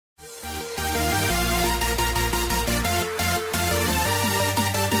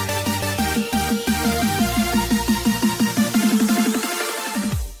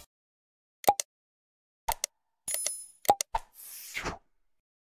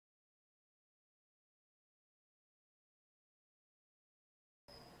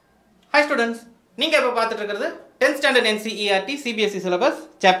Hi students, நீங்க இப்ப பார்த்துட்டு இருக்கிறது 10th standard NCERT CBSE syllabus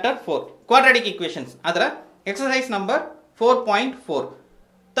chapter 4 quadratic equations அதுல exercise number 4.4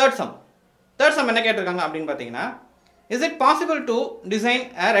 third sum என்ன கேட்டிருக்காங்க அப்படினு பாத்தீங்கன்னா is it possible to design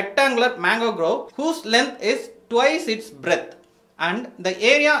a rectangular mango grove whose length is twice its breadth and the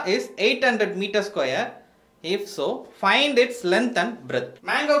area is 800 meter square if so find its length and breadth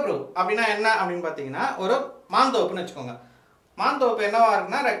mango grove அப்படினா என்ன அப்படினு பாத்தீங்கன்னா ஒரு மாந்தோப்புன்னு வெச்சுக்கோங்க மாந்தோப்பு என்னவா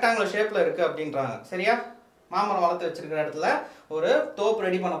இருக்குன்னா ரெக்டாங்குலர் ஷேப்ல இருக்கு அப்படின்றாங்க சரியா மாமரம் வளர்த்து வச்சிருக்கிற இடத்துல ஒரு தோப்பு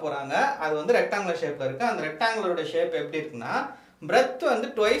ரெடி பண்ண போறாங்க அது வந்து ரெக்டாங்குலர் ஷேப்ல இருக்கு அந்த ரெக்டாங்குலரோட ஷேப் எப்படி இருக்குன்னா breadth வந்து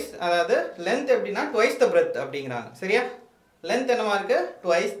twice அதாவது length எப்படினா twice the breadth அப்படிங்கறாங்க சரியா length என்னவா இருக்கு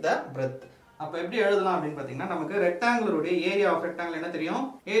twice the breadth அப்ப எப்படி எழுதலாம் அப்படினு பாத்தீங்கன்னா நமக்கு ரெக்டாங்குலரோட ஏரியா ஆஃப் ரெக்டாங்கிள் என்ன தெரியும்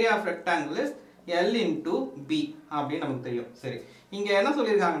area of rectangle is L into B அப்படி நமக்கு தெரியும் சரி இங்க என்ன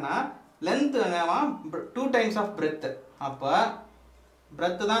சொல்லிருக்காங்கன்னா length என்னவா 2 times of breadth அப்ப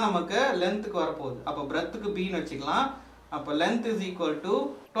breadth தான் நமக்கு length க்கு வர போகுது அப்ப breadth க்கு b ன்னு வெச்சுக்கலாம் அப்ப length is equal to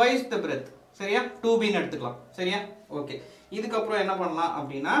twice the breadth சரியா 2b ன்னு எடுத்துக்கலாம் சரியா ஓகே இதுக்கு அப்புறம் என்ன பண்ணலாம்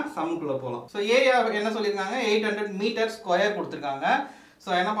அப்படினா சம் குள்ள போலாம் சோ ஏரியா என்ன சொல்லிருக்காங்க 800 மீட்டர் ஸ்கொயர் கொடுத்திருக்காங்க சோ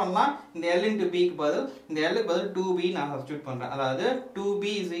என்ன பண்ணலாம் இந்த L into b க்கு பதில் இந்த L க்கு பதில் 2b நான் சப்ஸ்டிட்யூட் பண்றேன் அதாவது 2b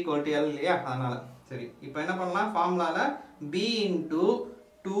is equal to L இல்லையா அதனால சரி இப்போ என்ன பண்ணலாம் ஃபார்முலால b into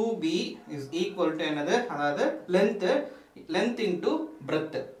 2b is equal to என்னது அதாவது length into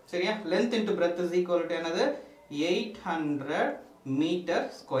breadth சரியா length into breadth is equal to என்னது 800 meter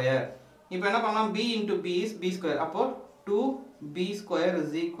square இப்போ என்ன பண்ணலாம் b into b is b square அப்போ 2b square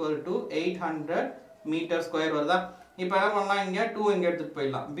is equal to 800 meter square வருதா இப்போ என்ன பண்ணலாம் இங்க 2 இங்க எடுத்துட்டு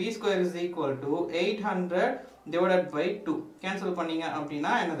போயிடலாம் b square is equal to 800 divided by 2 cancel பண்ணீங்க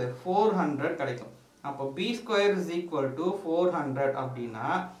அப்படினா என்னது 400 கிடைக்கும் அப்போ b square is equal to 400 அப்படினா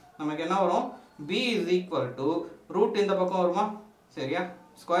நமக்கு என்ன வரும் b is equal to root இந்த பக்கம் வருமா சரியா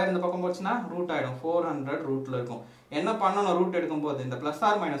ஸ்கொயர் இந்த பக்கம் போச்சுனா ரூட் ஆயிடும் 400 ரூட்ல இருக்கும் என்ன பண்ணனும் ரூட் எடுக்கும்போது இந்த பிளஸ்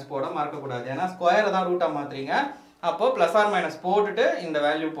ஆர் மைனஸ் போட மறக்க கூடாது ஏனா ஸ்கொயரை தான் ரூட்டா மாத்துறீங்க அப்போ பிளஸ் ஆர் மைனஸ் போட்டுட்டு இந்த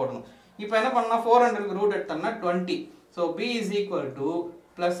வேல்யூ போடணும் இப்போ என்ன பண்ணலாம் 400 க்கு ரூட் எடுத்தோம்னா 20 so b is equal to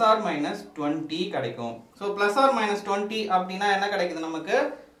plus or minus 20 கிடைக்கும் so plus or minus 20 அப்படினா என்ன கிடைக்குது நமக்கு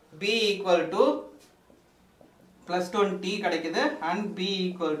b equal to plus 20 கிடைக்குது and b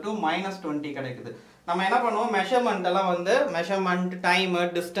equal to minus 20 கிடைக்குது நம்ம என்ன பண்ணுவோம் மெஷர்மென்ட் எல்லாம் வந்து மெஷர்மென்ட் டைம்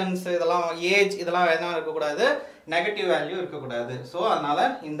டிஸ்டன்ஸ் இதெல்லாம் ஏஜ் இதெல்லாம் என்ன இருக்க கூடாது நெகட்டிவ் வேல்யூ இருக்க கூடாது சோ அதனால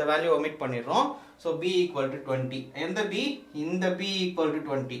இந்த value omit பண்ணிரோம் so b equal to 20 எந்த b இந்த b equal to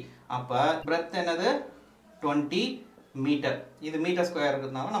 20 அப்ப breadth என்னது 20 மீட்டர் இது மீட்டர் ஸ்கொயர்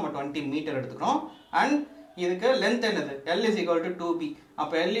இருக்குதுனால நம்ம 20 மீட்டர் எடுத்துக்கிறோம் and இதுக்கு length என்னது L is equal to 2b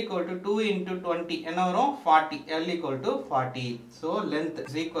அப்ப L equal to 2 into 20 என்ன வரும் 40 L equal to 40 so length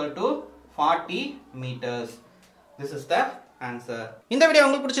is equal to 40 meters this is the answer இந்த வீடியோ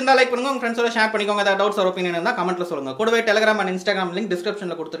உங்களுக்கு பிடிச்சிருந்தா லைக் பண்ணுங்க உங்க ஃப்ரெண்ட்ஸோட ஷேர் பண்ணிக்கோங்க ஏதாவது டவுட்ஸ் ஆர் ஒபினியன் இருந்தா கமெண்ட்ல சொல்லுங்க கூடவே Telegram and Instagram லிங்க்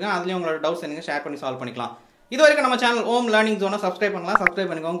டிஸ்கிரிப்ஷன்ல கொடுத்திருக்கேன் அதுலயும் உங்களோட டவுட்ஸ் நீங்க ஷேர் பண்ணி சால்வ் பண்ணிக்கலாம் இதுவரைக்கும் நம்ம சேனல் ஓம் லேர்னிங் ஜோனை சப்ஸ்கிரைப் பண்ணலாம் சப்ஸ்கிரைப்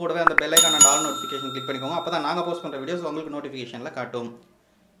பண்ணிக்கோங்க கூடவே அந்த bell icon and all notification click பண்ணிக்கோங்க அப்பதான் நாங்க போஸ்ட் பண்ற வீடியோஸ் உங்களுக்கு நோட்டிஃபிகேஷன்ல காட்டும்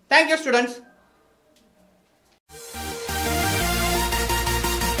Thank you students